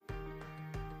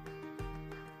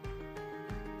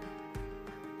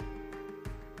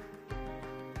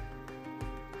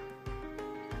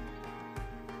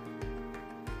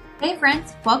Hey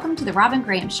friends, welcome to the Robin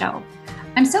Graham Show.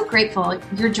 I'm so grateful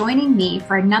you're joining me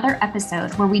for another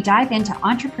episode where we dive into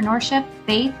entrepreneurship,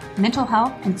 faith, mental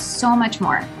health, and so much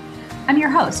more. I'm your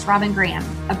host, Robin Graham,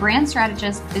 a brand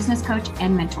strategist, business coach,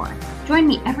 and mentor. Join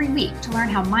me every week to learn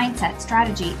how mindset,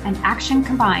 strategy, and action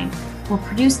combined will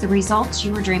produce the results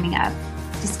you were dreaming of.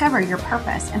 Discover your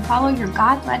purpose and follow your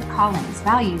God-led callings,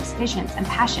 values, visions, and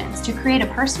passions to create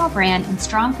a personal brand and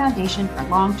strong foundation for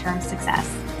long-term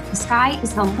success. The sky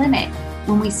is the limit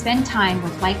when we spend time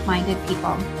with like-minded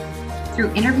people.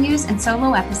 Through interviews and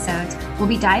solo episodes, we'll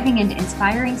be diving into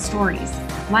inspiring stories,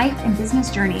 life and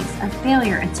business journeys of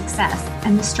failure and success,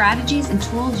 and the strategies and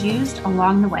tools used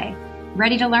along the way.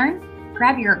 Ready to learn?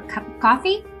 Grab your cup of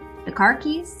coffee, the car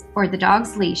keys, or the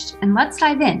dog's leash, and let's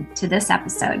dive into this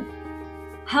episode.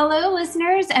 Hello,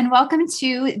 listeners, and welcome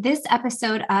to this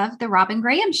episode of The Robin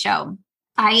Graham Show.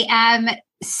 I am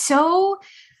so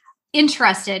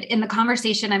interested in the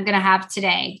conversation I'm going to have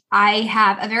today. I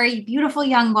have a very beautiful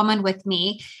young woman with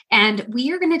me, and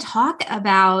we are going to talk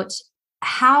about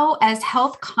how, as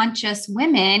health conscious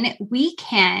women, we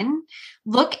can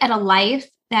look at a life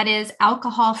that is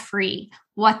alcohol free,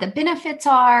 what the benefits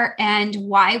are, and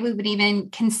why we would even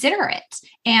consider it.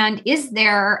 And is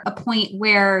there a point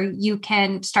where you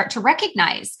can start to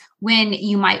recognize when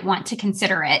you might want to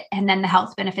consider it, and then the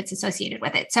health benefits associated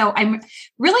with it? So I'm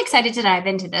really excited to dive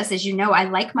into this. As you know, I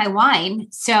like my wine.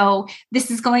 So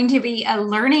this is going to be a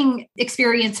learning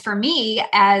experience for me,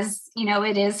 as you know,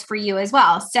 it is for you as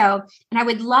well. So, and I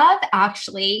would love,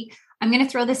 actually, I'm going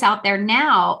to throw this out there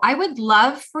now. I would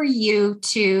love for you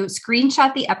to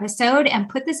screenshot the episode and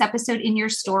put this episode in your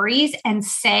stories and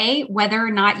say whether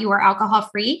or not you are alcohol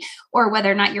free or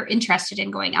whether or not you're interested in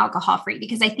going alcohol free.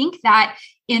 Because I think that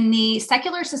in the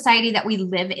secular society that we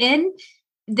live in,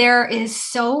 there is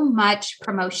so much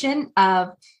promotion of,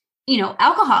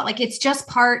 alcohol. Like it's just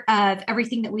part of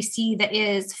everything that we see that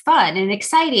is fun and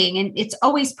exciting, and it's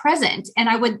always present. And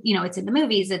I would, it's in the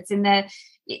movies,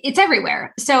 it's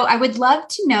everywhere. So I would love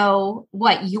to know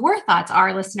what your thoughts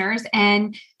are, listeners,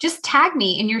 and just tag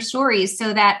me in your stories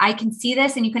so that I can see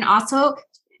this. And you can also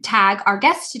tag our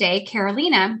guest today,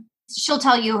 Karolina. She'll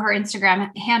tell you her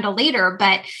Instagram handle later,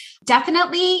 but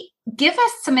definitely give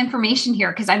us some information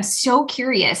here, because I'm so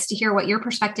curious to hear what your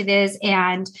perspective is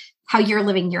and how you're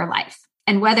living your life,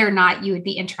 and whether or not you would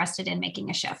be interested in making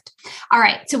a shift. All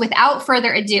right. So without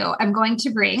further ado, I'm going to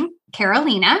bring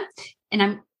Karolina, and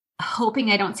I'm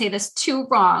hoping I don't say this too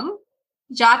wrong,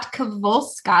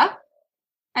 Rzadkowolska.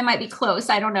 I might be close.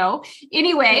 I don't know.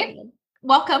 Anyway,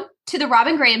 welcome to the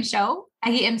Robin Graham Show. I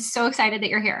am so excited that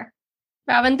you're here.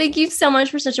 Robin, thank you so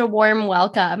much for such a warm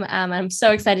welcome. I'm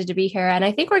so excited to be here. And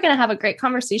I think we're going to have a great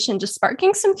conversation, just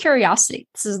sparking some curiosity.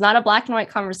 This is not a black and white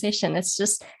conversation. It's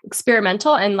just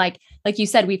experimental. And like you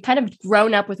said, we've kind of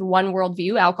grown up with one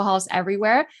worldview. Alcohol is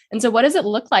everywhere. And so what does it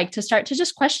look like to start to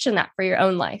just question that for your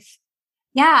own life?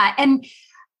 Yeah. And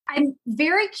I'm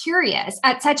very curious,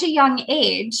 at such a young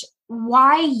age,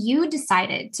 why you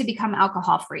decided to become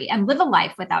alcohol free and live a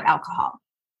life without alcohol.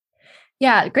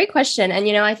 Yeah, great question. And,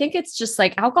 I think it's just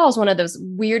like alcohol is one of those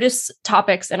weirdest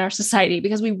topics in our society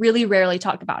because we really rarely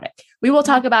talk about it. We will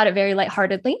talk about it very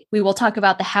lightheartedly. We will talk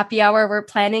about the happy hour we're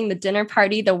planning, the dinner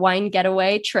party, the wine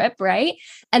getaway trip, right?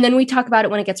 And then we talk about it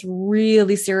when it gets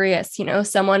really serious.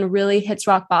 Someone really hits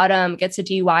rock bottom, gets a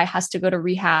DUI, has to go to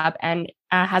rehab, and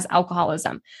has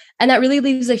alcoholism. And that really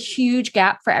leaves a huge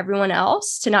gap for everyone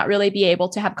else to not really be able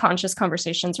to have conscious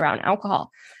conversations around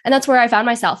alcohol. And that's where I found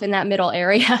myself, in that middle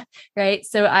area, right?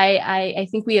 So I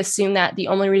think we assume that the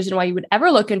only reason why you would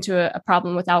ever look into a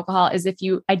problem with alcohol is if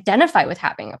you identify with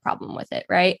having a problem with it,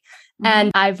 right? Mm-hmm.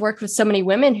 And I've worked with so many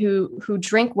women who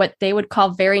drink what they would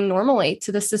call very normally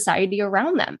to the society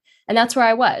around them. And that's where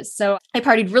I was. So I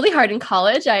partied really hard in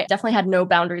college. I definitely had no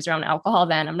boundaries around alcohol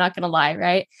then. I'm not going to lie,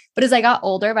 right? But as I got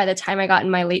older, by the time I got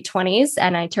in my late 20s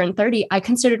and I turned 30, I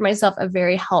considered myself a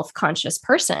very health conscious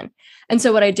person. And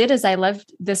so what I did is I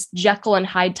lived this Jekyll and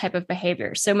Hyde type of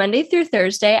behavior. So Monday through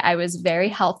Thursday, I was very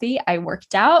healthy. I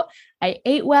worked out. I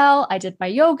ate well, I did my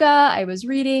yoga, I was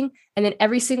reading, and then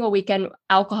every single weekend,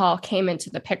 alcohol came into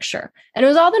the picture. And it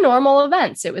was all the normal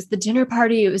events. It was the dinner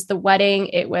party, it was the wedding,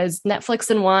 it was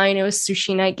Netflix and wine, it was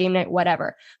sushi night, game night,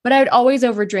 whatever. But I would always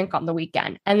overdrink on the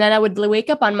weekend. And then I would wake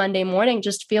up on Monday morning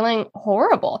just feeling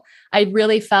horrible. I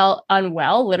really felt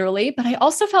unwell, literally, but I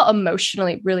also felt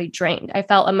emotionally really drained. I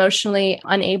felt emotionally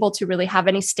unable to really have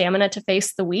any stamina to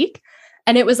face the week.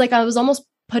 And it was like I was almost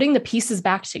putting the pieces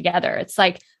back together. It's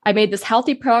like I made this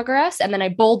healthy progress and then I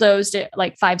bulldozed it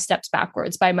like 5 steps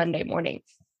backwards by Monday morning.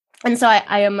 And so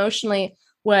I emotionally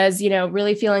was,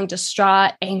 really feeling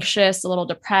distraught, anxious, a little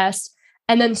depressed.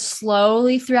 And then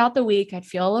slowly throughout the week, I'd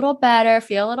feel a little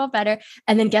better.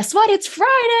 And then guess what? It's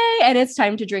Friday and it's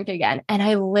time to drink again. And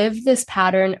I lived this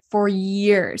pattern for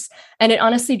years. And it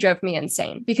honestly drove me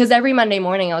insane because every Monday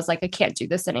morning I was like, I can't do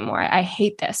this anymore. I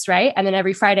hate this. Right. And then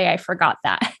every Friday I forgot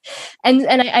that. And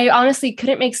I honestly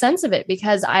couldn't make sense of it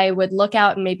because I would look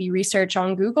out and maybe research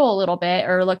on Google a little bit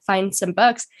or find some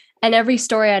books. And every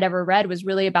story I'd ever read was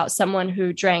really about someone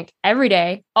who drank every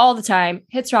day, all the time,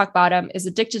 hits rock bottom, is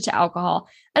addicted to alcohol.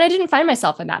 And I didn't find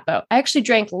myself in that boat. I actually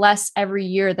drank less every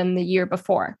year than the year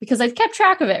before because I kept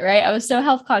track of it, right? I was so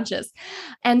health conscious.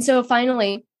 And so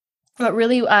finally, what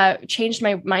really changed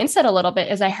my mindset a little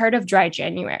bit is I heard of dry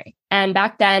January. And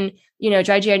back then,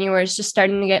 dry January is just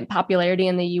starting to get popularity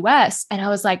in the US. And I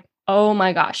was like, oh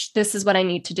my gosh, this is what I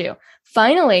need to do.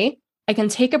 Finally, I can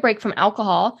take a break from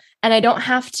alcohol and I don't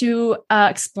have to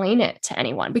explain it to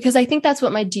anyone because I think that's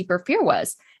what my deeper fear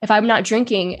was. If I'm not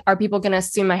drinking, are people going to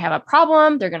assume I have a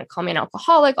problem? They're going to call me an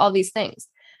alcoholic, all these things.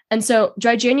 And so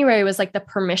dry January was like the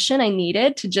permission I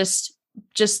needed to just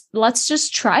let's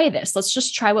just try this. Let's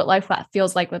just try what life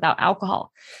feels like without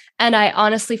alcohol. And I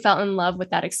honestly fell in love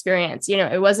with that experience.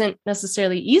 It wasn't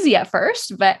necessarily easy at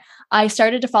first, but I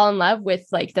started to fall in love with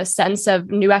like the sense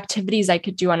of new activities I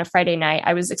could do on a Friday night.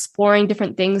 I was exploring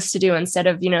different things to do instead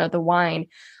of, the wine.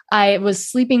 I was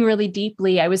sleeping really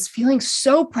deeply. I was feeling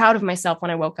so proud of myself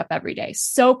when I woke up every day,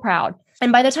 so proud.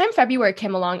 And by the time February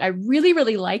came along, I really,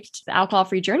 really liked the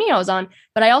alcohol-free journey I was on,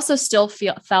 but I also still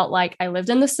felt like I lived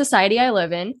in the society I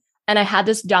live in. And I had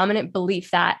this dominant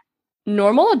belief that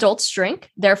normal adults drink.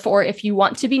 Therefore, if you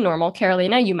want to be normal,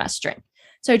 Karolina, you must drink.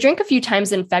 So I drank a few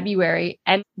times in February,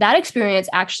 and that experience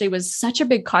actually was such a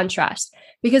big contrast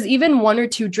because even one or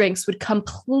two drinks would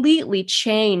completely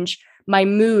change my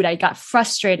mood. I got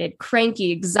frustrated,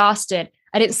 cranky, exhausted.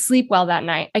 I didn't sleep well that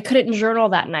night. I couldn't journal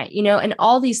that night, and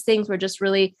all these things were just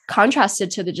really contrasted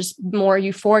to the just more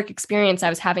euphoric experience I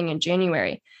was having in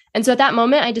January. And so at that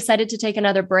moment, I decided to take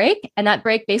another break. And that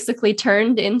break basically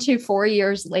turned into 4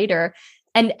 years later.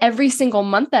 And every single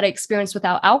month that I experienced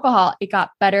without alcohol, it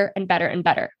got better and better and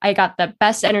better. I got the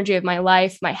best energy of my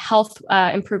life. My health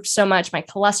improved so much. My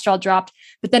cholesterol dropped.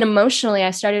 But then emotionally,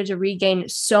 I started to regain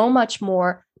so much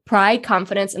more pride,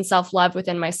 confidence, and self-love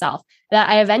within myself that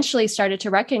I eventually started to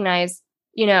recognize,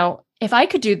 if I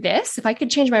could do this, if I could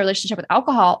change my relationship with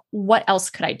alcohol, what else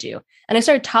could I do? And I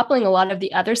started toppling a lot of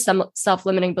the other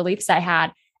self-limiting beliefs I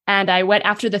had. And I went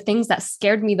after the things that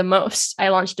scared me the most. I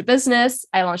launched a business,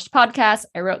 I launched a podcast,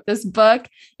 I wrote this book,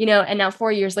 and now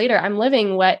 4 years later, I'm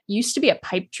living what used to be a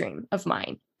pipe dream of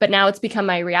mine, but now it's become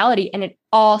my reality. And it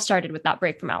all started with that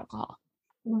break from alcohol.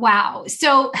 Wow.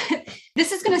 So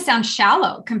this is going to sound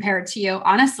shallow compared to you,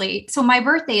 honestly. So my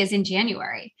birthday is in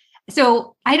January.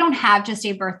 So I don't have just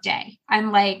a birthday.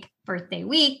 I'm like birthday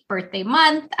week, birthday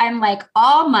month. I'm like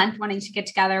all month wanting to get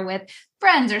together with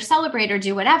friends or celebrate or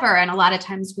do whatever. And a lot of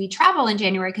times we travel in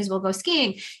January because we'll go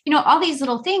skiing, all these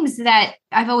little things that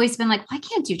I've always been like, well, I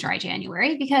can't do dry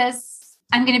January because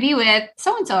I'm going to be with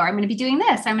so-and-so, or I'm going to be doing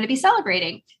this. I'm going to be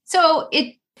celebrating. So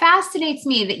it fascinates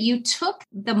me that you took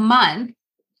the month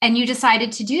and you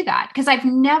decided to do that, because I've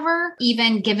never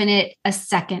even given it a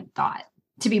second thought,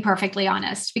 to be perfectly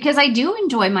honest, because I do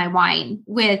enjoy my wine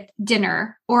with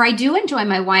dinner, or I do enjoy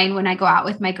my wine when I go out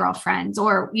with my girlfriends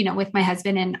or, with my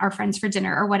husband and our friends for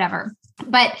dinner or whatever.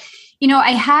 But,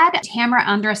 I had Tamara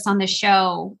Andrus on the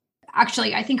show.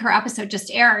 Actually, I think her episode just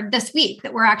aired this week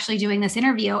that we're actually doing this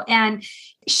interview, and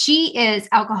she is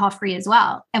alcohol-free as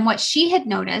well. And what she had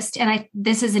noticed, and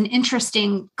this is an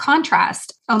interesting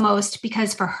contrast almost,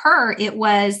 because for her,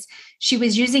 she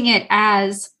was using it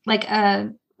as like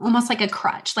almost like a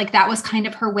crutch. Like that was kind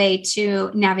of her way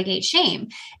to navigate shame.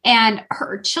 And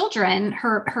her children,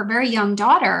 her very young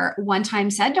daughter one time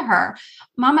said to her,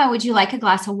 "Mama, would you like a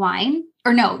glass of wine?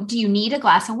 Or no, do you need a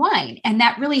glass of wine?" And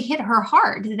that really hit her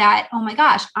hard that, oh my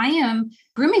gosh, I am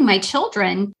grooming my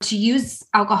children to use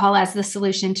alcohol as the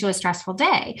solution to a stressful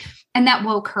day. And that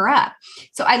woke her up.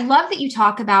 So I love that you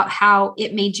talk about how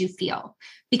it made you feel,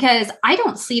 because I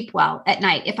don't sleep well at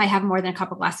night if I have more than a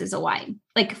couple glasses of wine.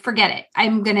 Like, forget it.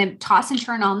 I'm going to toss and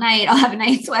turn all night. I'll have a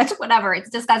night sweat, whatever. It's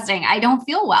disgusting. I don't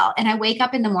feel well. And I wake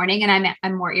up in the morning and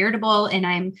I'm more irritable and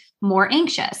I'm more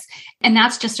anxious. And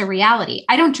that's just a reality.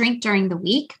 I don't drink during the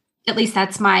week. At least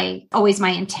that's always my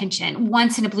intention.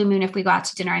 Once in a blue moon, if we go out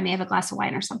to dinner, I may have a glass of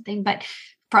wine or something. But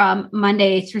from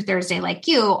Monday through Thursday, like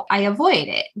you, I avoid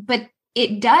it. But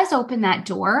it does open that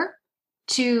door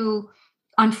to,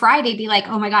 on Friday, be like,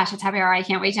 oh my gosh, it's happy hour. I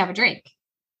can't wait to have a drink,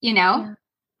 Yeah,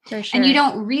 for sure. And you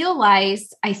don't realize,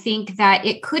 I think, that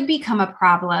it could become a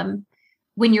problem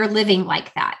when you're living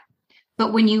like that.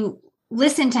 But when you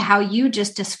listen to how you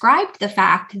just described the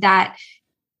fact that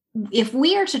if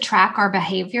we are to track our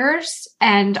behaviors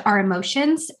and our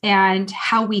emotions and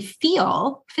how we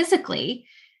feel physically,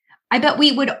 I bet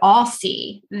we would all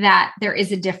see that there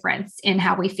is a difference in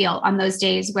how we feel on those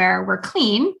days where we're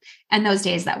clean and those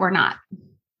days that we're not.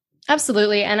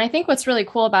 Absolutely. And I think what's really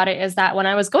cool about it is that when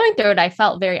I was going through it, I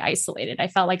felt very isolated. I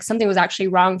felt like something was actually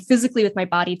wrong physically with my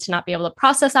body to not be able to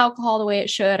process alcohol the way it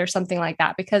should or something like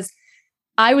that, because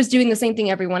I was doing the same thing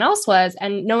everyone else was,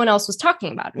 and no one else was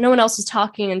talking about it. No one else was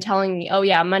talking and telling me, oh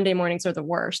yeah, Monday mornings are the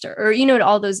worst, or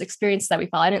all those experiences that we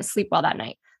felt. I didn't sleep well that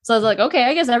night. So I was like, okay,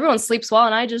 I guess everyone sleeps well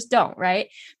and I just don't, right?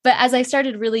 But as I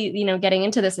started really, getting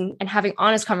into this and having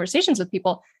honest conversations with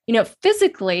people,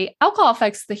 physically, alcohol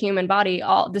affects the human body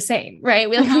all the same, right?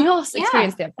 We all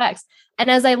experience the effects.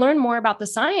 And as I learned more about the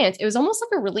science, it was almost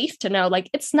like a relief to know, like,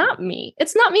 it's not me.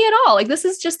 It's not me at all. Like, this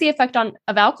is just the effect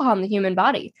of alcohol on the human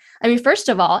body. I mean, first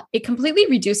of all, it completely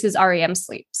reduces REM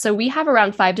sleep. So we have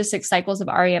around 5 to 6 cycles of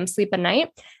REM sleep a night.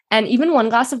 And even one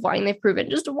glass of wine, they've proven,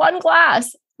 just one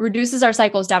glass reduces our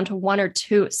cycles down to 1 or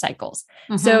 2 cycles.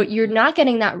 So you're not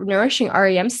getting that nourishing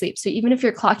REM sleep. So even if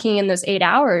you're clocking in those 8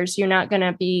 hours, you're not going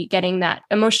to be getting that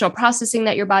emotional processing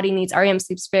that your body needs. REM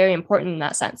sleep's very important in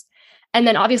that sense. And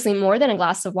then obviously more than a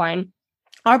glass of wine,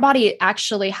 our body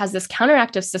actually has this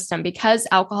counteractive system because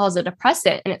alcohol is a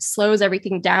depressant and it slows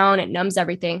everything down. It numbs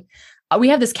everything. We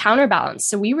have this counterbalance.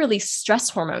 So we release stress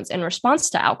hormones in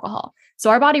response to alcohol. So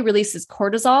our body releases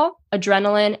cortisol,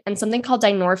 adrenaline, and something called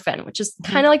dynorphin, which is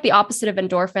kind of like the opposite of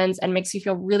endorphins and makes you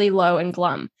feel really low and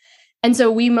glum. And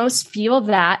so we most feel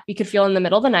that you could feel in the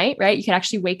middle of the night, right? You can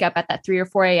actually wake up at that 3 or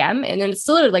 4 a.m. And then it's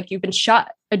literally like you've been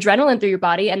shot adrenaline through your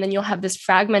body. And then you'll have this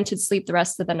fragmented sleep the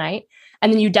rest of the night.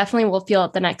 And then you definitely will feel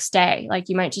it the next day. Like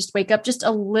you might just wake up just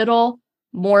a little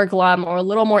more glum or a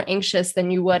little more anxious than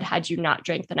you would had you not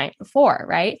drank the night before,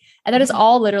 right? And that is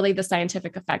all literally the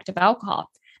scientific effect of alcohol.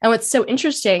 And what's so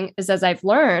interesting is, as I've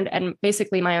learned, and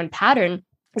basically my own pattern,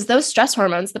 is those stress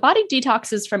hormones, the body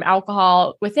detoxes from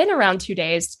alcohol within around 2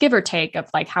 days, give or take, of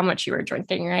like how much you were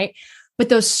drinking, right? But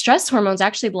those stress hormones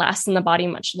actually last in the body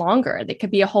much longer. They could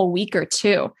be a whole week or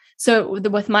two. So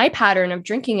with my pattern of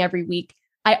drinking every week,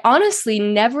 I honestly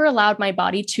never allowed my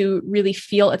body to really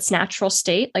feel its natural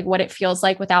state, like what it feels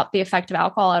like without the effect of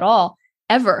alcohol at all,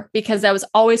 ever, because I was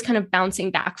always kind of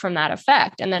bouncing back from that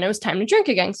effect. And then it was time to drink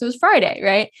again. So it was Friday,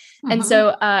 right? And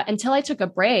so until I took a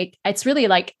break, it's really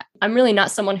like, I'm really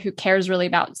not someone who cares really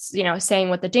about, saying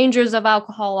what the dangers of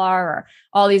alcohol are or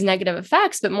all these negative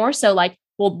effects, but more so like,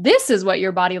 well, this is what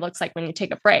your body looks like when you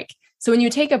take a break. So when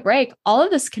you take a break, all of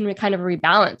this can kind of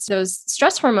rebalance. Those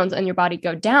stress hormones in your body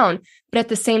go down, but at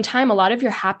the same time, a lot of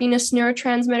your happiness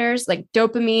neurotransmitters like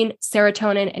dopamine,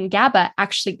 serotonin, and GABA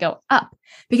actually go up.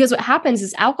 Because what happens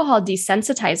is alcohol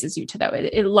desensitizes you to those.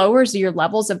 It lowers your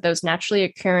levels of those naturally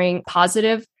occurring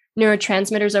positive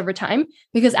neurotransmitters over time,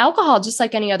 because alcohol, just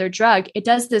like any other drug, it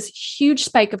does this huge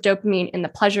spike of dopamine in the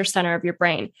pleasure center of your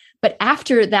brain. But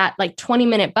after that, like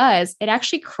 20-minute buzz, it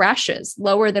actually crashes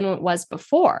lower than what it was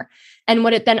before. And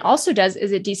what it then also does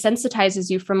is it desensitizes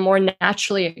you from more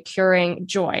naturally occurring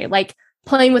joy, like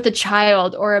playing with a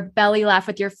child or a belly laugh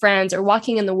with your friends or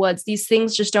walking in the woods. These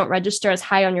things just don't register as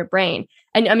high on your brain.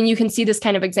 And I mean, you can see this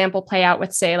kind of example play out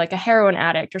with, say, like a heroin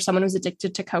addict or someone who's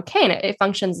addicted to cocaine. It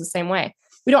functions the same way.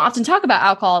 We don't often talk about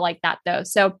alcohol like that, though.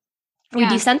 So we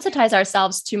desensitize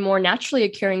ourselves to more naturally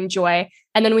occurring joy.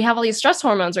 And then we have all these stress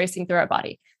hormones racing through our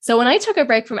body. So when I took a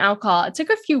break from alcohol, it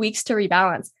took a few weeks to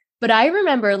rebalance. But I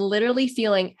remember literally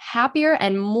feeling happier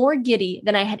and more giddy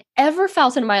than I had ever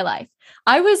felt in my life.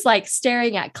 I was like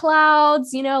staring at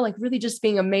clouds, like really just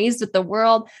being amazed at the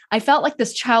world. I felt like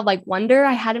this childlike wonder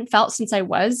I hadn't felt since I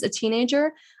was a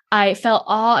teenager. I felt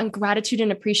awe and gratitude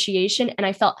and appreciation, and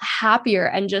I felt happier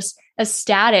and just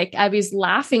ecstatic. I was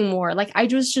laughing more. Like I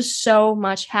was just so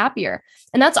much happier.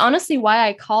 And that's honestly why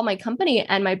I call my company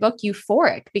and my book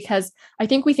Euphoric, because I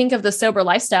think we think of the sober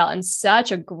lifestyle in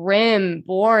such a grim,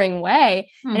 boring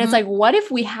way. And it's like, what if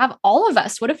we have all of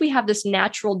us? What if we have this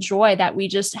natural joy that we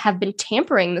just have been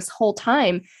tampering this whole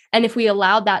time? And if we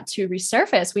allowed that to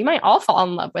resurface, we might all fall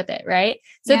in love with it, right?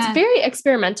 So it's very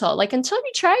experimental. Like until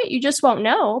you try it, you just won't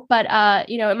know. But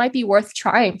it might be worth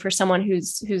trying for someone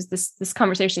who's this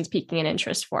conversation's piquing an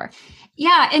interest for.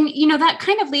 Yeah, and that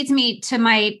kind of leads me to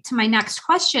my next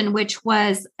question, which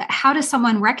was, how does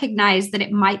someone recognize that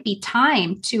it might be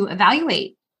time to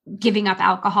evaluate giving up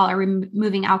alcohol or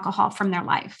removing alcohol from their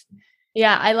life?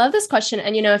 Yeah, I love this question.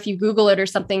 And, if you Google it or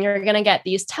something, you're going to get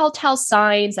these telltale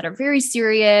signs that are very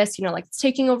serious, like it's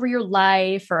taking over your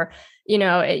life, or,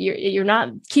 you're not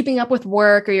keeping up with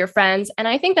work or your friends. And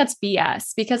I think that's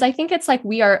BS, because I think it's like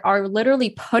we are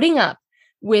literally putting up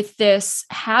with this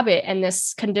habit and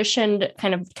this conditioned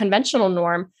kind of conventional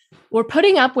norm. We're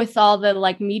putting up with all the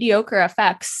like mediocre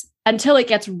effects until it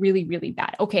gets really, really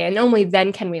bad. Okay. And only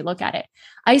then can we look at it.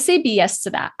 I say BS to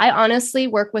that. I honestly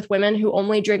work with women who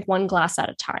only drink one glass at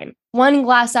a time,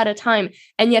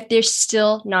 and yet they're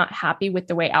still not happy with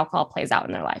the way alcohol plays out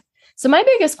in their life. So my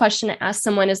biggest question to ask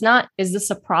someone is not, is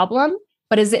this a problem,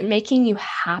 but is it making you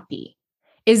happy?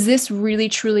 Is this really,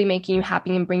 truly making you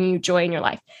happy and bringing you joy in your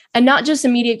life? And not just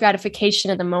immediate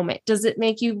gratification at the moment. Does it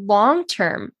make you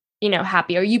long-term,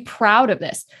 happy? Are you proud of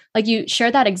this? Like you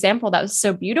shared that example that was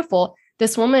so beautiful.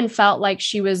 This woman felt like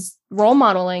she was role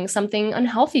modeling something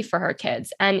unhealthy for her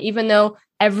kids. And even though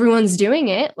everyone's doing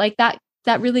it, like that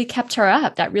really kept her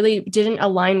up. That really didn't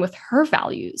align with her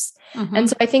values. Mm-hmm. And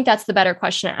so I think that's the better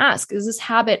question to ask. Is this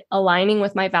habit aligning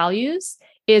with my values?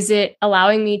 Is it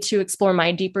allowing me to explore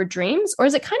my deeper dreams? Or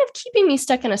is it kind of keeping me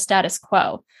stuck in a status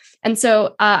quo? And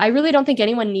so I really don't think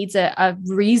anyone needs a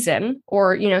reason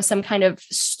or, some kind of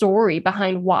story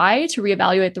behind why to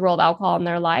reevaluate the role of alcohol in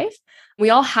their life. We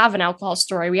all have an alcohol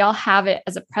story. We all have it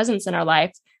as a presence in our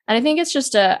life. And I think it's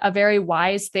just a very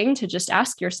wise thing to just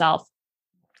ask yourself,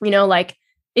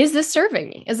 is this serving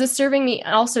me? Is this serving me?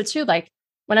 And also too, like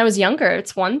when I was younger,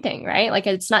 it's one thing, right? Like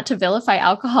it's not to vilify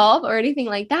alcohol or anything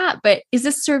like that, but is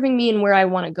this serving me in where I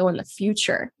want to go in the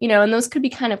future? And those could be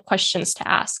kind of questions to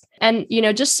ask. And,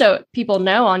 just so people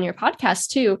know on your podcast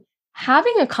too,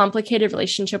 having a complicated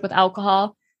relationship with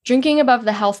alcohol, drinking above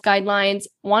the health guidelines,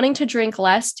 wanting to drink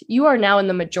less, you are now in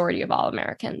the majority of all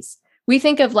Americans. We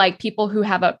think of like people who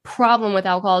have a problem with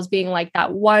alcohol as being like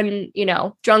that one,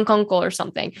 drunk uncle or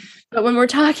something. But when we're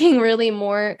talking really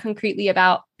more concretely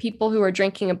about people who are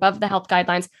drinking above the health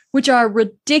guidelines, which are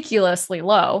ridiculously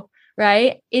low,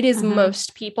 right? It is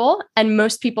most people, and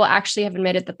most people actually have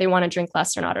admitted that they want to drink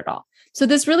less or not at all. So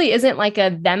this really isn't like a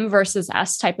them versus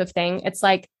us type of thing. It's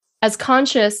like, as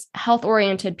conscious,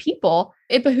 health-oriented people,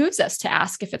 it behooves us to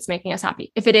ask if it's making us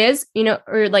happy. If it is,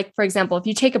 or like, for example, if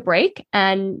you take a break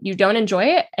and you don't enjoy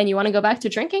it and you want to go back to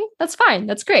drinking, that's fine.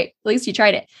 That's great. At least you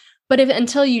tried it. But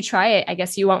until you try it, I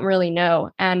guess you won't really know.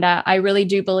 And I really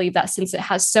do believe that since it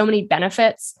has so many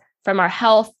benefits from our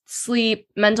health, sleep,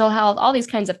 mental health, all these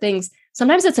kinds of things,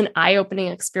 sometimes it's an eye-opening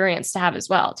experience to have as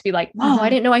well, to be like, whoa, I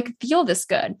didn't know I could feel this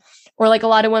good. Or like a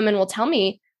lot of women will tell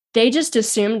me, they just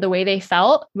assumed the way they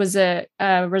felt was a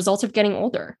result of getting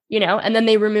older, and then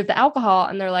they remove the alcohol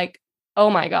and they're like, oh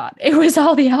my God, it was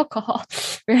all the alcohol,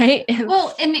 right?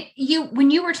 Well, and when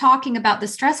you were talking about the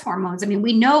stress hormones, I mean,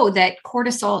 we know that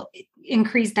cortisol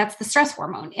increase, that's the stress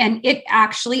hormone, and it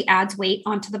actually adds weight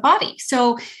onto the body.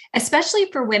 So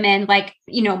especially for women like,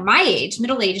 my age,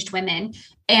 middle-aged women,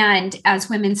 and as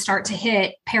women start to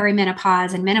hit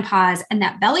perimenopause and menopause and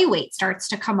that belly weight starts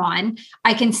to come on,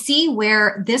 I can see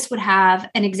where this would have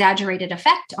an exaggerated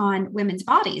effect on women's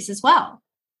bodies as well.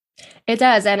 It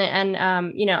does. And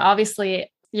obviously,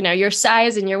 your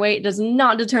size and your weight does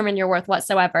not determine your worth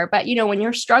whatsoever. But, when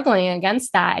you're struggling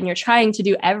against that and you're trying to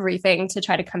do everything to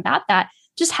try to combat that,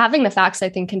 just having the facts, I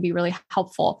think, can be really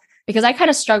helpful, because I kind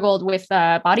of struggled with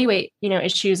body weight,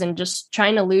 issues and just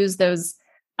trying to lose those,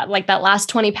 like that last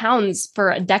 20 pounds for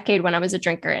a decade when I was a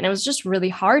drinker. And it was just really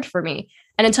hard for me.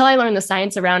 And until I learned the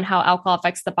science around how alcohol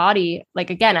affects the body, like,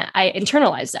 again, I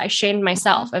internalized it. I shamed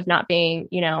myself of not being,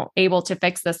 able to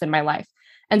fix this in my life.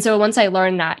 And so once I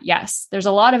learned that, yes, there's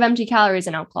a lot of empty calories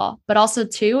in alcohol, but also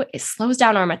too, it slows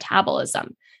down our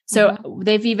metabolism. So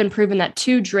they've even proven that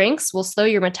 2 drinks will slow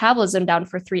your metabolism down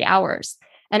for 3 hours.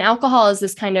 And alcohol is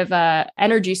this kind of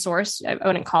energy source. I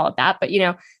wouldn't call it that, but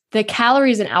the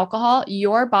calories in alcohol,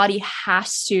 your body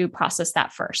has to process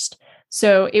that first.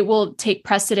 So it will take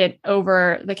precedent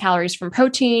over the calories from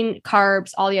protein,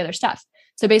 carbs, all the other stuff.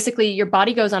 So basically your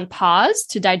body goes on pause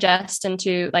to digest and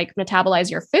to like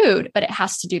metabolize your food, but it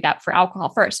has to do that for alcohol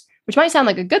first, which might sound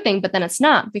like a good thing, but then it's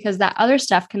not, because that other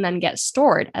stuff can then get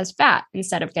stored as fat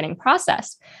instead of getting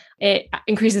processed. It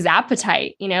increases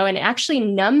appetite, and it actually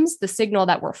numbs the signal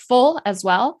that we're full as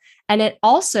well. And it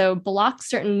also blocks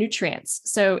certain nutrients.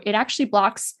 So it actually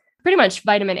blocks pretty much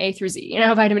vitamin A through Z,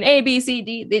 vitamin A, B, C,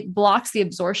 D, it blocks the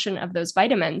absorption of those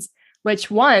vitamins,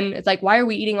 which one, it's like, why are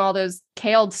we eating all those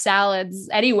kale salads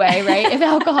anyway, right? If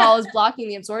alcohol is blocking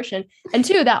the absorption. And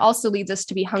 2, that also leads us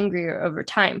to be hungrier over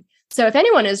time. So if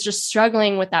anyone is just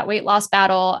struggling with that weight loss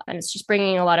battle and it's just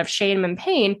bringing a lot of shame and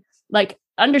pain, like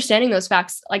understanding those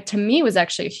facts, like to me was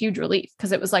actually a huge relief,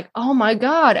 because it was like, oh my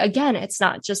God, again, it's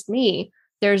not just me.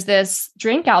 There's this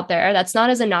drink out there that's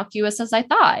not as innocuous as I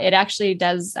thought. It actually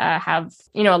does have,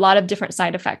 a lot of different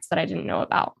side effects that I didn't know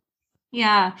about.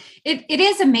 Yeah, it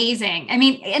is amazing. I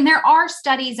mean, and there are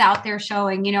studies out there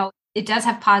showing, it does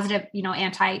have positive,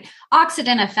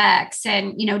 antioxidant effects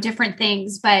and, different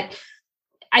things. But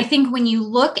I think when you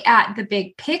look at the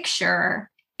big picture,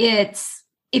 it's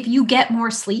if you get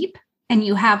more sleep and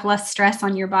you have less stress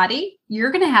on your body,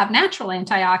 you're going to have natural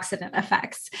antioxidant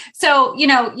effects. So,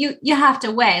 you have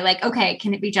to weigh like, okay,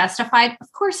 can it be justified? Of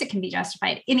course it can be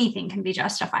justified. Anything can be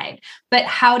justified. But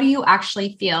how do you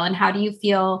actually feel? And how do you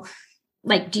feel?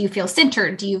 Like, do you feel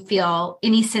centered? Do you feel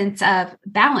any sense of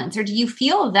balance? Or do you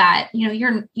feel that,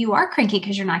 you are cranky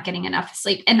because you're not getting enough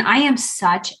sleep? And I am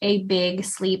such a big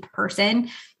sleep person.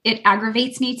 It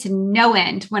aggravates me to no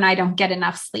end when I don't get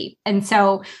enough sleep. And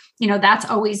so, that's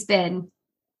always been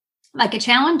like a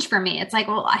challenge for me. It's like,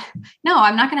 well, no,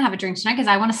 I'm not going to have a drink tonight because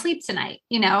I want to sleep tonight.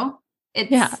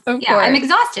 I'm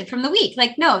exhausted from the week.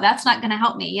 Like, no, that's not going to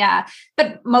help me. Yeah.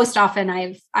 But most often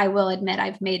I will admit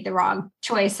I've made the wrong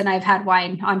choice and I've had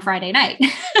wine on Friday night,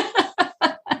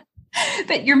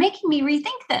 but you're making me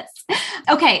rethink this.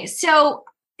 Okay. So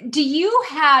do you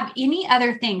have any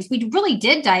other things? We really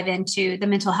did dive into the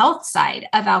mental health side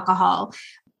of alcohol,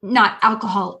 not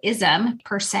alcoholism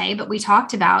per se, but we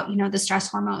talked about, the stress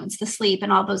hormones, the sleep,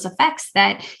 and all those effects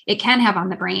that it can have on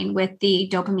the brain with the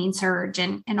dopamine surge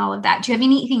and all of that. Do you have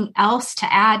anything else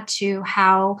to add to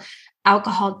how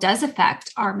alcohol does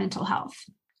affect our mental health?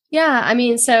 Yeah. I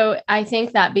mean, so I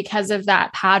think that because of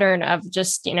that pattern of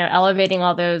just, elevating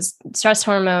all those stress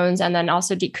hormones and then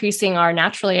also decreasing our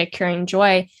naturally occurring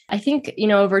joy, I think,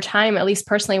 over time, at least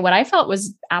personally, what I felt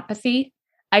was apathy.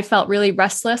 I felt really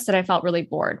restless and I felt really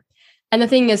bored. And the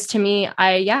thing is, to me,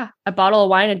 a bottle of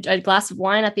wine, a glass of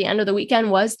wine at the end of the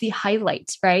weekend was the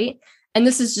highlight, right? And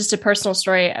this is just a personal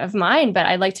story of mine, but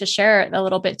I'd like to share it a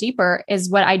little bit deeper, is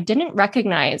what I didn't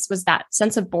recognize was that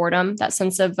sense of boredom, that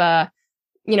sense of,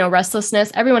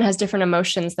 restlessness. Everyone has different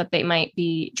emotions that they might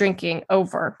be drinking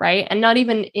over, right? And not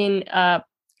even in a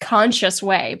conscious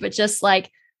way, but just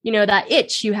like, that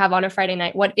itch you have on a Friday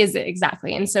night, what is it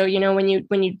exactly? And so, when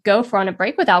you go for on a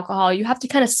break with alcohol, you have to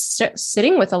kind of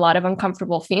sitting with a lot of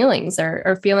uncomfortable feelings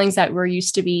or feelings that were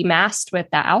used to be masked with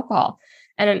that alcohol.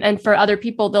 And for other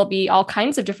people, there'll be all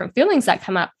kinds of different feelings that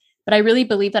come up. But I really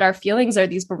believe that our feelings are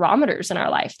these barometers in our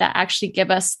life that actually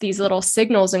give us these little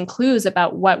signals and clues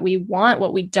about what we want,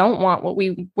 what we don't want,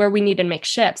 where we need to make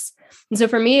shifts. And so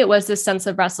for me, it was this sense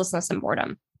of restlessness and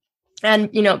boredom.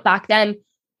 And, back then,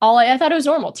 I thought it was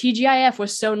normal. TGIF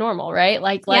was so normal, right?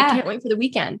 I can't wait for the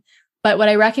weekend. But what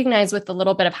I recognized with a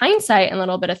little bit of hindsight and a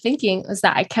little bit of thinking is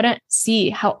that I couldn't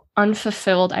see how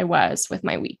unfulfilled I was with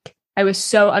my week. I was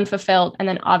so unfulfilled. And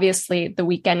then obviously the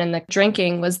weekend and the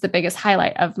drinking was the biggest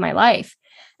highlight of my life.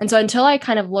 And so until I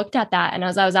kind of looked at that, and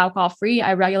as I was alcohol free,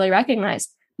 I regularly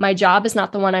recognized my job is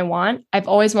not the one I want. I've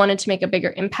always wanted to make a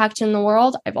bigger impact in the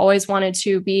world. I've always wanted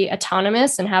to be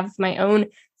autonomous and have my own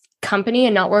company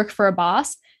and not work for a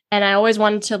boss. And I always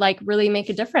wanted to really make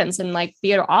a difference and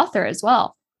be an author as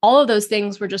well. All of those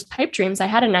things were just pipe dreams. I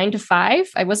had a 9 to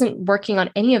 5. I wasn't working on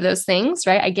any of those things,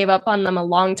 right? I gave up on them a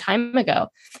long time ago.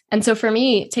 And so for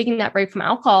me, taking that break from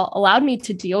alcohol allowed me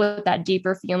to deal with that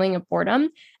deeper feeling of boredom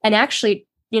and actually,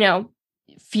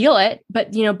 feel it.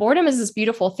 But, boredom is this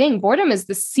beautiful thing. Boredom is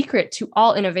the secret to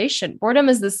all innovation. Boredom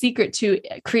is the secret to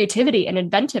creativity and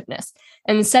inventiveness.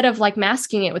 And instead of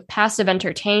masking it with passive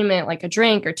entertainment, like a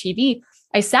drink or TV,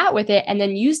 I sat with it and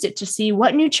then used it to see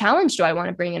what new challenge do I want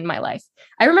to bring in my life.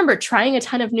 I remember trying a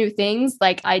ton of new things.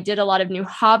 I did a lot of new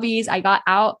hobbies. I got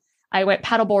out, I went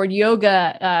paddleboard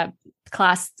yoga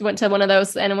class, went to one of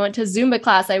those, and I went to Zumba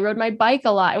class. I rode my bike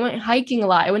a lot. I went hiking a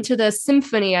lot. I went to the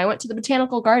symphony. I went to the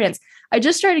botanical gardens. I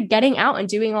just started getting out and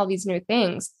doing all these new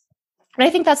things. And I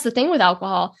think that's the thing with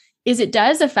alcohol is it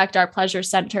does affect our pleasure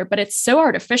center, but it's so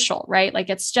artificial, right?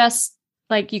 It's just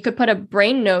you could put a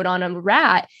brain node on a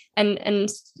rat and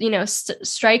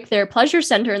strike their pleasure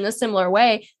center in a similar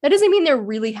way. That doesn't mean they're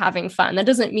really having fun. That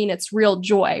doesn't mean it's real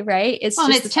joy, right? It's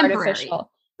temporary. Artificial.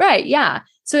 Right. Yeah.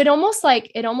 So it almost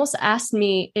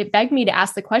it begged me to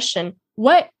ask the question,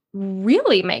 what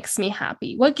really makes me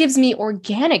happy? What gives me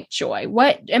organic joy?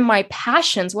 What are my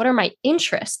passions? What are my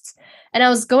interests? And I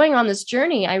was going on this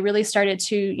journey. I really started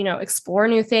to, explore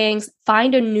new things,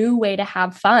 find a new way to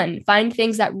have fun, find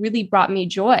things that really brought me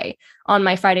joy on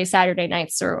my Friday, Saturday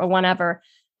nights or whenever.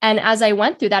 And as I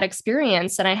went through that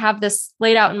experience, and I have this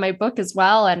laid out in my book as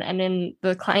well, and in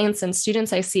the clients and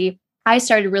students I see, I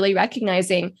started really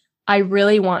recognizing I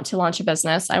really want to launch a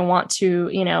business. I want to,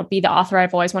 be the author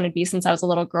I've always wanted to be since I was a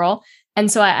little girl. And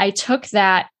so I took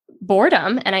that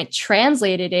boredom and I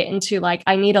translated it into like,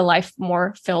 I need a life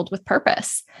more filled with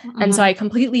purpose. And so I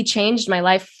completely changed my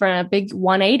life from a big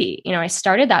 180. I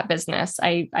started that business.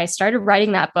 I started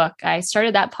writing that book. I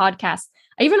started that podcast.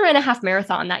 I even ran a half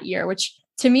marathon that year, which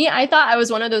to me, I thought I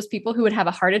was one of those people who would have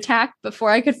a heart attack before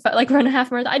I could run a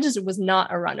half marathon. I just was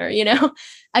not a runner,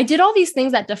 I did all these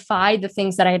things that defied the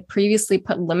things that I had previously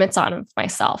put limits on of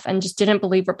myself and just didn't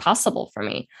believe were possible for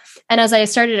me. And as I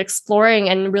started exploring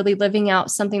and really living out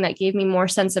something that gave me more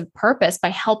sense of purpose by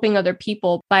helping other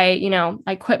people,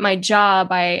 I quit my job,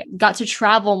 I got to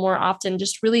travel more often,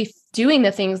 just really doing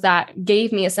the things that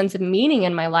gave me a sense of meaning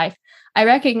in my life. I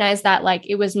recognized that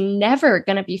it was never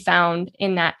going to be found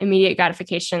in that immediate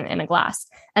gratification in a glass.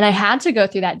 And I had to go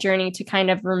through that journey to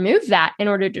kind of remove that in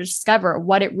order to discover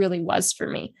what it really was for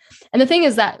me. And the thing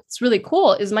is that's really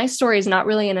cool is my story is not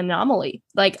really an anomaly.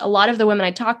 A lot of the women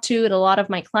I talk to and a lot of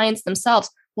my clients themselves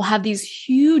will have these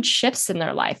huge shifts in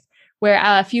their life where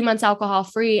a few months alcohol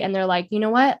free and they're like, you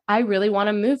know what? I really want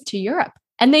to move to Europe.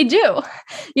 And they do.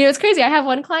 It's crazy. I have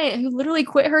one client who literally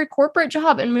quit her corporate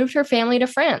job and moved her family to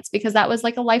France because that was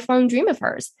a lifelong dream of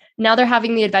hers. Now they're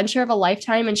having the adventure of a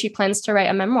lifetime and she plans to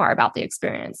write a memoir about the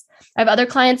experience. I have other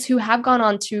clients who have gone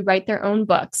on to write their own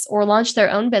books or launch their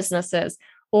own businesses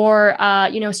or,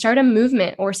 start a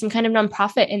movement or some kind of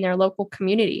nonprofit in their local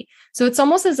community. So it's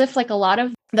almost as if a lot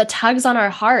of the tugs on our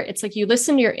heart, it's you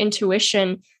listen to your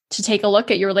intuition to take a look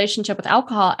at your relationship with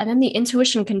alcohol. And then the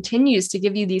intuition continues to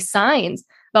give you these signs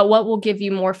about what will give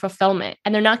you more fulfillment.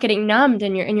 And they're not getting numbed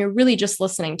and you're really just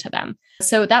listening to them.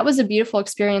 So that was a beautiful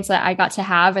experience that I got to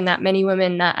have and that many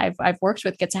women that I've worked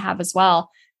with get to have as well.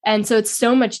 And so it's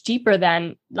so much deeper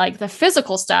than the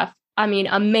physical stuff. I mean,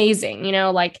 amazing,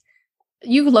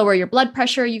 you lower your blood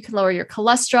pressure, you can lower your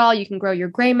cholesterol, you can grow your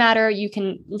gray matter, you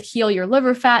can heal your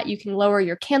liver fat, you can lower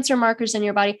your cancer markers in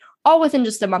your body, all within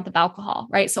just a month of alcohol,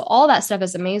 right? So all that stuff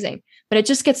is amazing, but it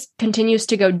just continues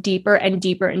to go deeper and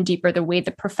deeper and deeper the way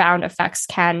the profound effects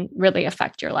can really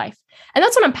affect your life. And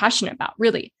that's what I'm passionate about,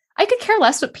 really. I could care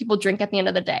less what people drink at the end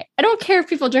of the day. I don't care if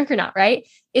people drink or not, right?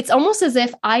 It's almost as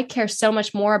if I care so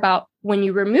much more about when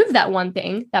you remove that one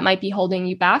thing that might be holding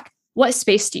you back, what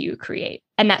space do you create?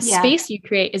 And that space you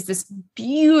create is this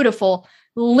beautiful,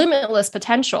 limitless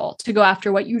potential to go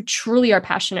after what you truly are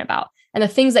passionate about. And the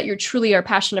things that you truly are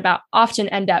passionate about often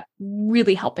end up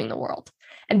really helping the world.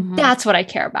 And that's what I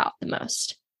care about the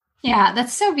most. Yeah,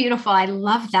 that's so beautiful. I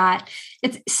love that.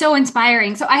 It's so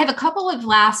inspiring. So I have a couple of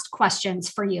last questions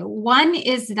for you. One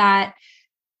is that,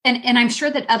 and I'm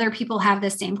sure that other people have the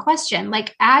same question,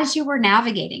 as you were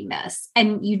navigating this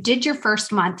and you did your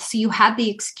first month, so you had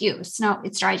the excuse, no,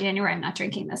 it's dry January, I'm not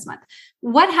drinking this month.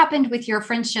 What happened with your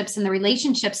friendships and the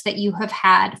relationships that you have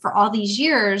had for all these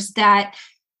years that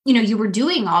you were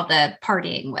doing all the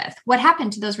partying with? What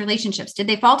happened to those relationships? Did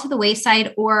they fall to the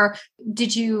wayside or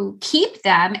did you keep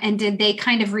them and did they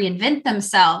kind of reinvent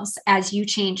themselves as you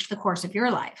changed the course of your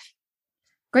life?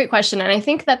 Great question. And I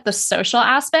think that the social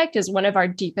aspect is one of our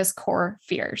deepest core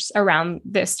fears around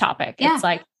this topic. Yeah.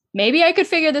 It's maybe I could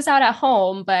figure this out at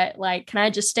home, but can I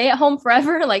just stay at home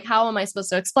forever? How am I supposed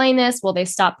to explain this? Will they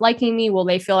stop liking me? Will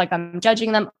they feel like I'm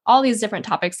judging them? All these different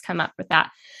topics come up with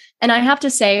that. And I have to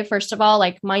say, first of all,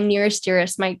 my nearest,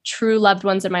 dearest, my true loved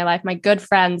ones in my life, my good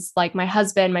friends, my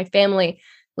husband, my family,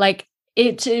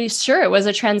 it was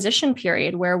a transition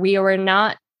period where we were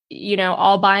not,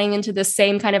 all buying into the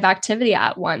same kind of activity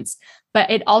at once.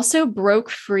 But it also broke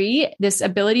free this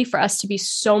ability for us to be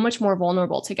so much more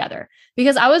vulnerable together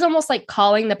because I was almost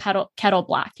calling the kettle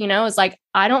black, it's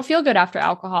I don't feel good after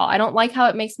alcohol. I don't like how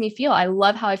it makes me feel. I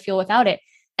love how I feel without it.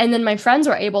 And then my friends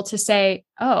were able to say,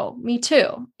 oh, me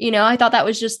too. I thought that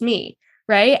was just me.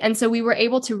 Right. And so we were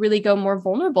able to really go more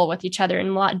vulnerable with each other and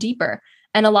a lot deeper.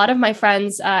 And a lot of my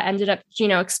friends ended up,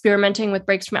 experimenting with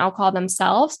breaks from alcohol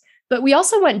themselves. But we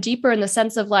also went deeper in the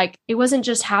sense of it wasn't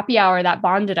just happy hour that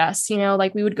bonded us,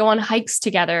 we would go on hikes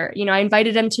together. I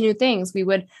invited them to new things. We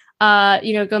would,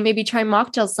 go maybe try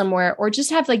mocktails somewhere or just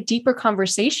have deeper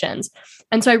conversations.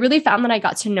 And so I really found that I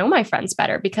got to know my friends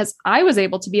better because I was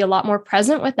able to be a lot more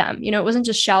present with them. It wasn't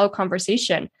just shallow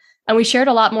conversation. And we shared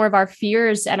a lot more of our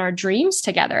fears and our dreams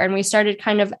together. And we started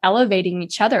kind of elevating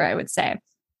each other, I would say.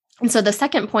 And so the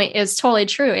second point is totally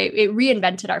true. It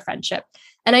reinvented our friendship.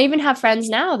 And I even have friends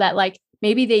now that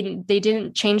maybe they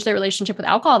didn't change their relationship with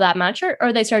alcohol that much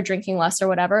or they started drinking less or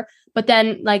whatever. But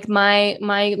then my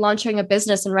launching a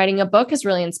business and writing a book has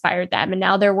really inspired them. And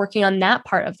now they're working on that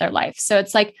part of their life. So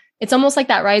it's almost like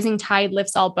that rising tide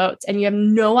lifts all boats and you have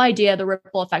no idea the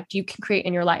ripple effect you can create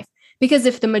in your life. Because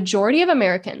if the majority of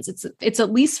Americans, it's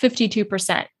at least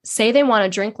 52% say they want to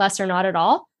drink less or not at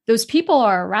all, those people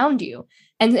are around you.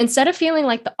 And instead of feeling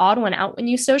like the odd one out when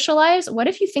you socialize, what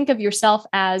if you think of yourself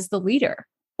as the leader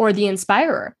or the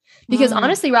inspirer? Because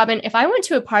honestly, Robin, if I went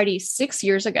to a party 6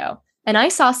 years ago and I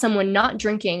saw someone not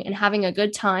drinking and having a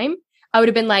good time, I would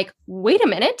have been like, wait a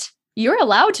minute, you're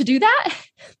allowed to do that?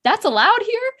 That's allowed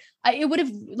here? It would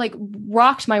have like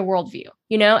rocked my worldview,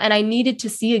 and I needed to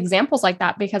see examples like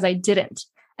that because I didn't.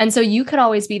 And so you could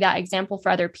always be that example for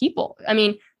other people. I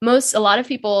mean, a lot of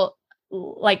people,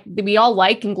 like, we all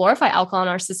like and glorify alcohol in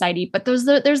our society, but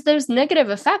there's negative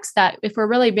effects that, if we're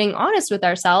really being honest with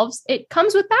ourselves, it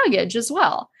comes with baggage as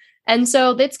well. And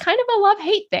so it's kind of a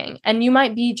love-hate thing. And you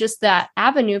might be just that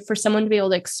avenue for someone to be able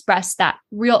to express that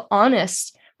real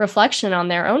honest reflection on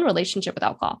their own relationship with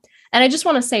alcohol. And I just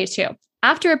want to say too,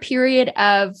 after a period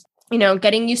of,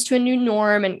 getting used to a new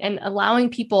norm and allowing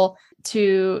people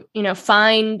to,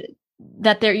 find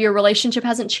that your relationship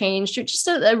hasn't changed, just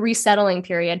a resettling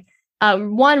period.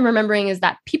 One, remembering is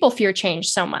that people fear change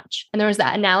so much. And there was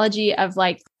that analogy of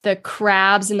like the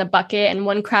crabs in the bucket, and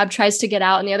one crab tries to get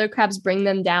out and the other crabs bring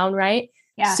them down, right?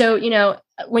 Yeah. So,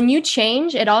 when you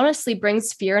change, it honestly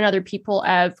brings fear in other people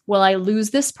of, will I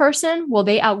lose this person? Will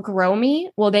they outgrow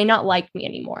me? Will they not like me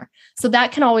anymore? So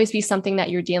that can always be something that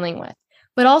you're dealing with.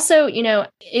 But also,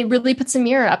 it really puts a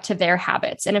mirror up to their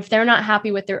habits. And if they're not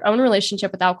happy with their own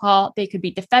relationship with alcohol, they could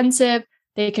be defensive.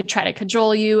 They could try to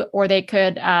cajole you, or they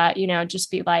could,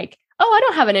 just be like, oh, I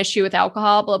don't have an issue with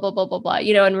alcohol, blah, blah, blah, blah, blah,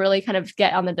 and really kind of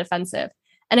get on the defensive.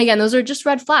 And again, those are just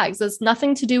red flags. There's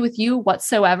nothing to do with you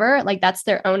whatsoever. Like, that's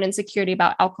their own insecurity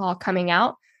about alcohol coming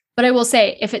out. But I will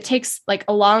say, if it takes like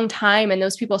a long time and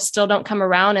those people still don't come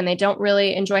around and they don't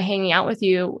really enjoy hanging out with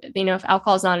you, if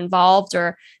alcohol is not involved,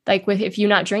 or like if you're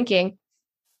not drinking,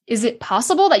 is it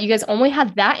possible that you guys only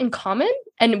had that in common?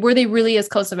 And were they really as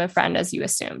close of a friend as you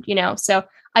assumed, So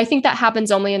I think that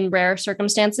happens only in rare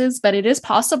circumstances, but it is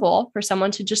possible for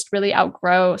someone to just really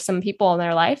outgrow some people in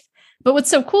their life. But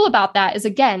what's so cool about that is,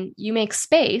 again, you make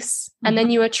space and then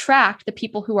you attract the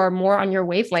people who are more on your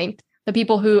wavelength, the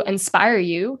people who inspire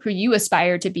you, who you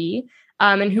aspire to be,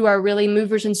 and who are really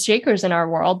movers and shakers in our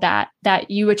world that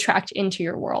you attract into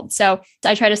your world. So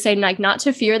I try to say, like, not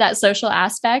to fear that social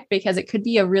aspect, because it could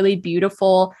be a really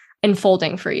beautiful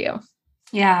unfolding for you.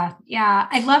 Yeah. Yeah.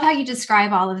 I love how you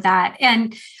describe all of that.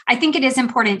 And I think it is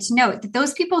important to note that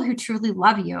those people who truly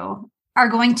love you are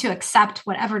going to accept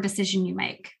whatever decision you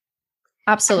make.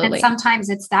 Absolutely. And sometimes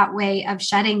it's that way of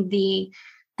shedding the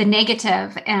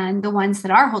negative and the ones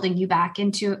that are holding you back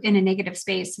in a negative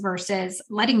space versus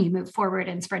letting you move forward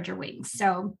and spread your wings.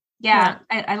 So yeah.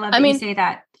 I love that you say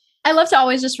that. I love to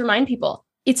always just remind people,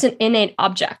 it's an innate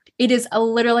object. It is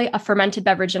literally a fermented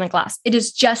beverage in a glass. It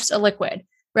is just a liquid,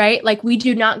 right? Like, we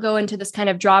do not go into this kind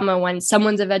of drama when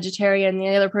someone's a vegetarian and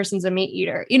the other person's a meat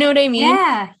eater. You know what I mean?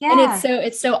 Yeah. Yeah. And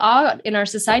it's so odd in our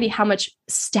society how much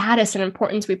status and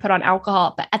importance we put on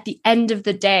alcohol. But at the end of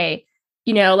the day,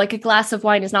 like, a glass of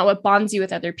wine is not what bonds you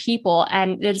with other people.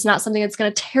 And it is not something that's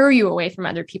going to tear you away from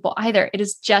other people either. It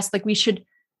is just like, we should,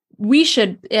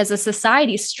 as a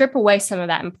society, strip away some of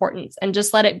that importance and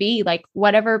just let it be like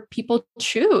whatever people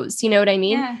choose. You know what I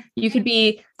mean? Yeah. You could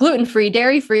be gluten-free,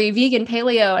 dairy-free, vegan,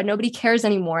 paleo, and nobody cares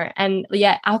anymore. And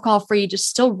yet alcohol-free just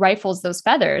still rifles those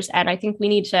feathers. And I think we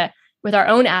need to, with our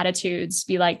own attitudes,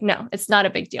 be like, no, it's not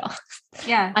a big deal.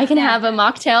 Yeah. I can have a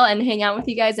mocktail and hang out with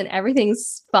you guys and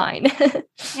everything's fine.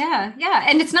 Yeah. Yeah.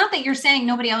 And it's not that you're saying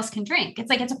nobody else can drink. It's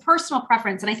like, it's a personal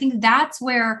preference. And I think that's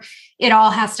where it all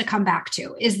has to come back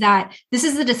to, is that this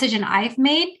is the decision I've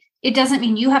made. It doesn't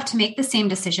mean you have to make the same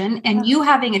decision, and you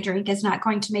having a drink is not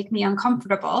going to make me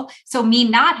uncomfortable. So me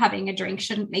not having a drink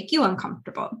shouldn't make you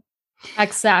uncomfortable.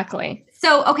 Exactly.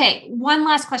 So, okay, one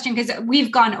last question, because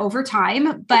we've gone over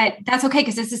time, but that's okay,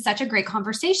 because this is such a great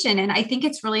conversation and I think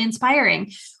it's really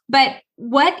inspiring. But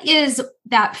what is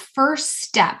that first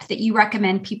step that you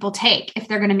recommend people take if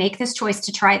they're going to make this choice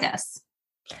to try this,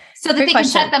 so that they can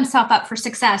set themselves up for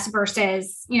success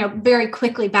versus, very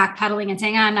quickly backpedaling and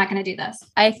saying, I'm not going to do this?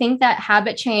 I think that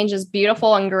habit change is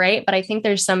beautiful and great, but I think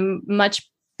there's some much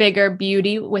bigger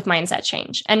beauty with mindset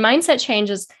change. And mindset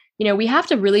change is, we have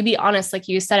to really be honest. Like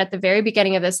you said at the very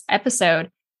beginning of this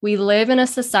episode, we live in a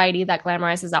society that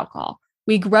glamorizes alcohol.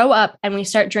 We grow up and we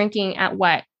start drinking at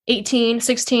 18,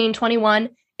 16, 21.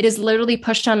 It is literally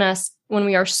pushed on us when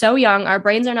we are so young. Our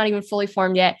brains are not even fully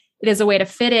formed yet. It is a way to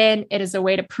fit in. It is a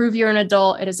way to prove you're an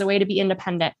adult. It is a way to be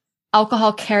independent.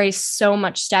 Alcohol carries so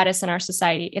much status in our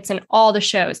society. It's in all the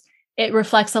shows. It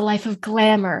reflects a life of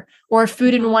glamour or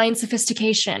food and wine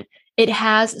sophistication. It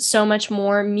has so much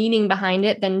more meaning behind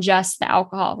it than just the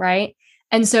alcohol, right?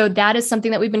 And so that is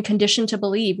something that we've been conditioned to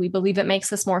believe. We believe it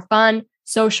makes us more fun,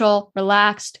 social,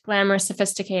 relaxed, glamorous,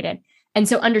 sophisticated. And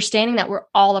so understanding that we're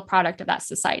all a product of that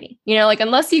society, like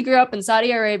unless you grew up in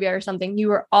Saudi Arabia or something, you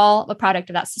were all a product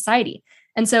of that society.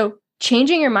 And so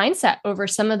changing your mindset over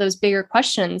some of those bigger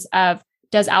questions of,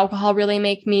 does alcohol really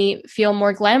make me feel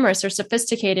more glamorous or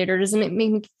sophisticated, or does it make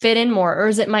me fit in more, or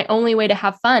is it my only way to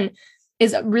have fun,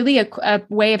 is really a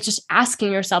way of just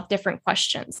asking yourself different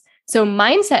questions. So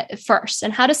mindset first.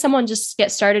 And how does someone just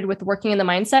get started with working in the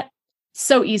mindset?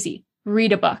 So easy.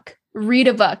 Read a book,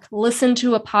 listen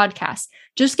to a podcast,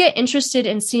 just get interested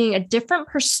in seeing a different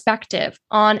perspective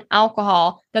on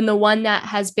alcohol than the one that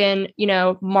has been,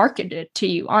 marketed to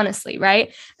you, honestly.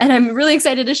 Right. And I'm really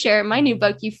excited to share my new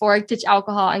book, Euphoric, Ditch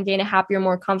Alcohol and Gain a Happier,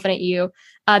 More Confident You.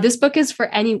 This book is for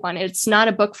anyone. It's not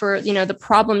a book for, the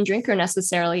problem drinker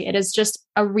necessarily. It is just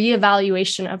a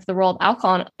reevaluation of the role of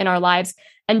alcohol in our lives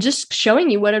and just showing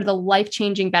you what are the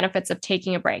life-changing benefits of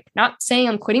taking a break. Not saying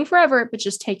I'm quitting forever, but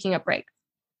just taking a break.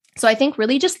 So I think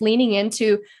really just leaning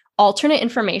into alternate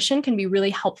information can be really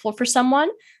helpful for someone.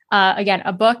 Again,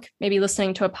 a book, maybe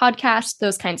listening to a podcast,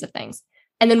 those kinds of things.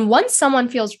 And then once someone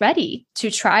feels ready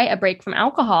to try a break from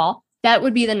alcohol, that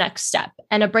would be the next step.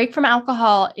 And a break from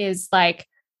alcohol is like,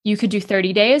 you could do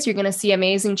 30 days. You're going to see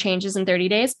amazing changes in 30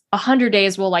 days. 100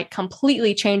 days will like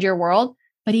completely change your world.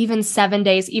 But even 7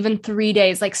 days, even 3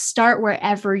 days, like start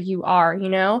wherever you are,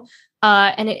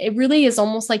 and it really is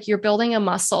almost like you're building a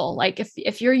muscle. Like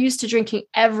if you're used to drinking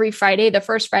every Friday, the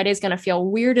first Friday is going to feel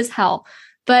weird as hell,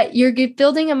 but you're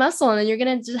building a muscle and then you're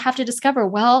going to have to discover,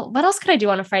 well, what else could I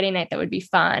do on a Friday night that would be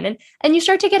fun? And you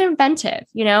start to get inventive,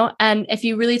 and if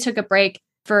you really took a break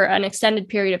for an extended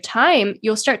period of time,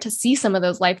 you'll start to see some of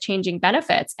those life-changing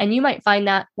benefits. And you might find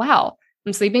that, wow,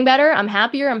 I'm sleeping better. I'm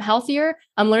happier. I'm healthier.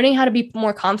 I'm learning how to be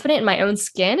more confident in my own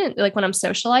skin. And like when I'm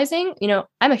socializing,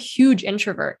 I'm a huge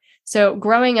introvert. So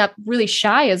growing up really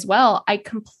shy as well, I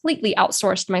completely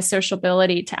outsourced my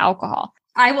sociability to alcohol.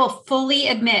 I will fully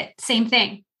admit, same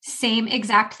thing, same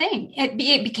exact thing. It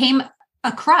became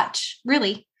a crutch,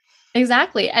 really.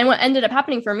 Exactly. And what ended up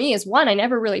happening for me is, one, I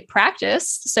never really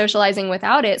practiced socializing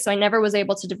without it. So I never was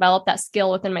able to develop that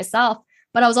skill within myself.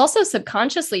 But I was also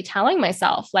subconsciously telling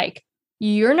myself, like,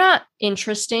 you're not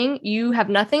interesting. You have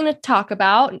nothing to talk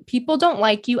about. People don't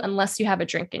like you unless you have a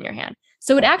drink in your hand.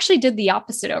 So it actually did the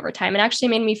opposite over time. It actually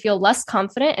made me feel less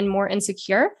confident and more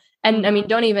insecure. And I mean,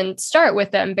 don't even start with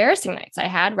the embarrassing nights I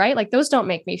had, right? Like those don't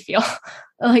make me feel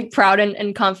like proud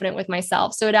and confident with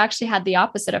myself. So it actually had the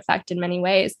opposite effect in many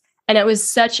ways. And it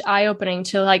was such eye-opening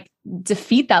to like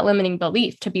defeat that limiting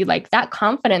belief, to be like, that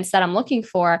confidence that I'm looking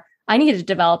for, I need to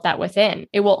develop that within.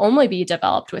 It will only be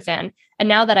developed within. And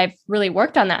now that I've really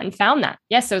worked on that and found that,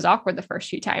 yes, it was awkward the first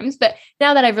few times, but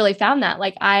now that I've really found that,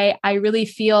 like, I really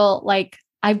feel like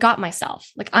I've got myself,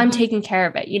 like I'm taking care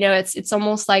of it. It's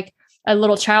almost like a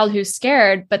little child who's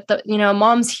scared, but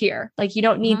mom's here. Like, you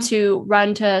don't need to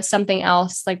run to something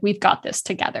else. Like, we've got this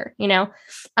together,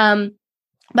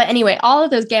 But anyway, all of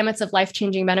those gamuts of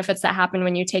life-changing benefits that happen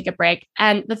when you take a break.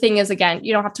 And the thing is, again,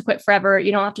 you don't have to quit forever.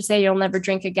 You don't have to say you'll never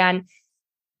drink again.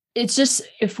 It's just,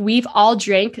 if we've all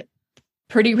drank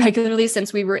pretty regularly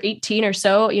since we were 18 or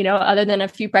so, other than a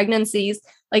few pregnancies,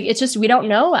 like it's just, we don't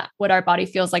know what our body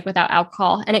feels like without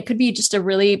alcohol. And it could be just a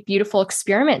really beautiful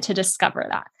experiment to discover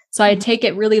that. So I take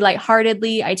it really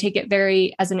lightheartedly. I take it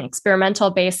very as an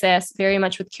experimental basis, very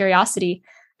much with curiosity.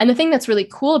 And the thing that's really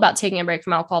cool about taking a break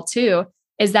from alcohol too,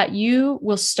 is that you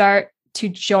will start to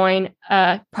join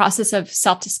a process of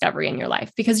self-discovery in your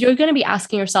life, because you're going to be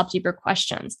asking yourself deeper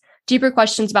questions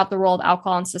about the role of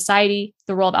alcohol in society,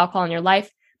 the role of alcohol in your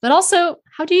life, but also,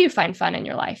 how do you find fun in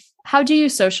your life? How do you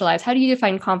socialize? How do you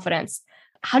find confidence?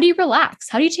 How do you relax?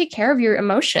 How do you take care of your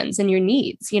emotions and your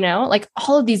needs? Like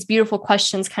all of these beautiful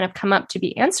questions kind of come up to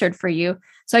be answered for you.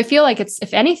 So I feel like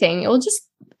if anything, it will just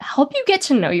help you get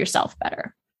to know yourself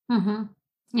better. Mm-hmm.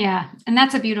 Yeah. And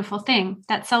that's a beautiful thing,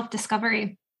 that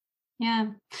self-discovery.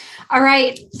 Yeah. All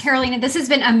right, Karolina, this has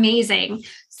been amazing.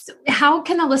 So how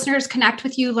can the listeners connect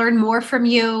with you, learn more from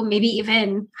you, maybe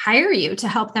even hire you to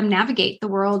help them navigate the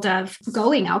world of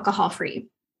going alcohol-free?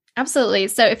 Absolutely.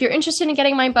 So if you're interested in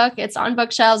getting my book, it's on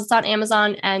bookshelves, it's on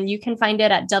Amazon, and you can find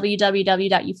it at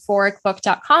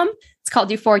www.euphoricbook.com. It's called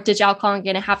Euphoric, Ditch Alcohol and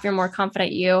Gain a Happier, More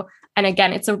Confident You. And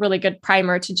again, it's a really good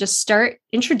primer to just start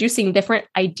introducing different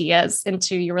ideas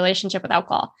into your relationship with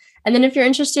alcohol. And then if you're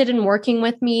interested in working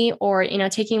with me or,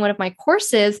 taking one of my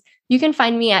courses, you can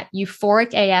find me at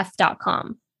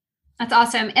euphoricaf.com. That's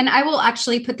awesome. And I will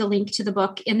actually put the link to the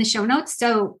book in the show notes.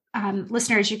 So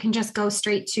listeners, you can just go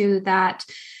straight to that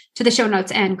to the show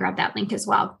notes and grab that link as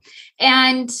well.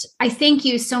 And I thank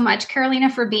you so much, Karolina,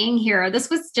 for being here. This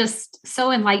was just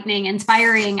so enlightening,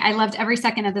 inspiring. I loved every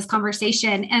second of this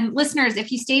conversation. And listeners, if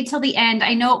you stayed till the end,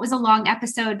 I know it was a long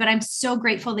episode, but I'm so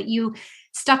grateful that you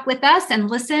stuck with us and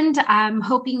listened. I'm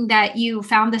hoping that you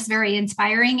found this very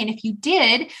inspiring. And if you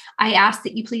did, I ask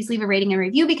that you please leave a rating and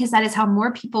review, because that is how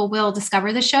more people will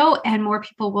discover the show and more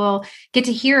people will get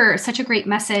to hear such a great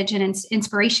message and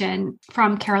inspiration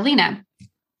from Karolina.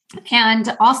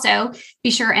 And also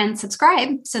be sure and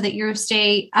subscribe so that you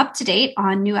stay up to date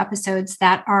on new episodes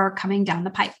that are coming down the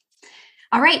pipe.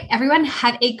 All right, everyone,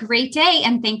 have a great day.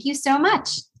 And thank you so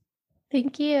much.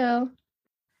 Thank you.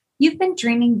 You've been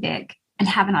dreaming big and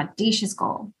have an audacious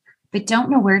goal, but don't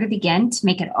know where to begin to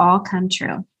make it all come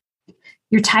true.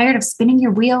 You're tired of spinning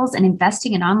your wheels and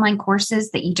investing in online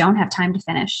courses that you don't have time to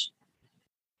finish.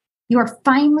 You are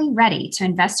finally ready to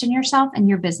invest in yourself and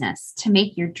your business to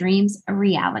make your dreams a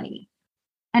reality.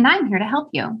 And I'm here to help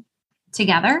you.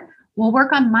 Together, we'll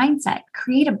work on mindset,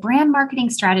 create a brand marketing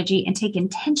strategy, and take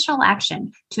intentional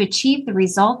action to achieve the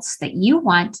results that you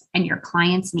want and your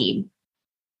clients need.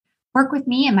 Work with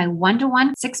me in my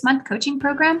one-to-one 6-month coaching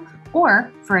program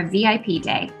or for a VIP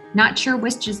day. Not sure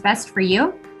which is best for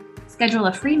you? Schedule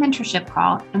a free mentorship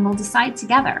call and we'll decide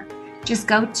together. Just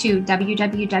go to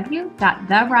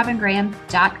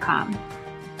www.therobingraham.com.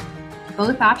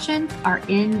 Both options are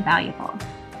invaluable.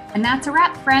 And that's a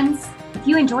wrap, friends. If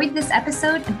you enjoyed this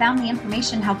episode and found the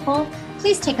information helpful,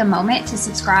 please take a moment to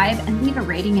subscribe and leave a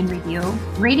rating and review.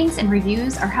 Ratings and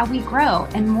reviews are how we grow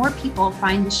and more people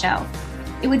find the show.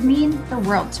 It would mean the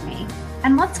world to me.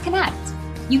 And let's connect.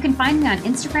 You can find me on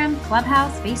Instagram,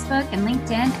 Clubhouse, Facebook, and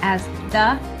LinkedIn as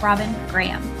The Robin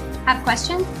Graham. Have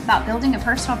questions about building a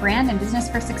personal brand and business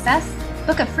for success?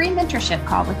 Book a free mentorship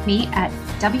call with me at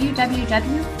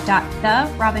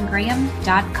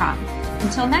www.therobingraham.com.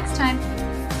 Until next time,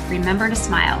 remember to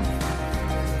smile.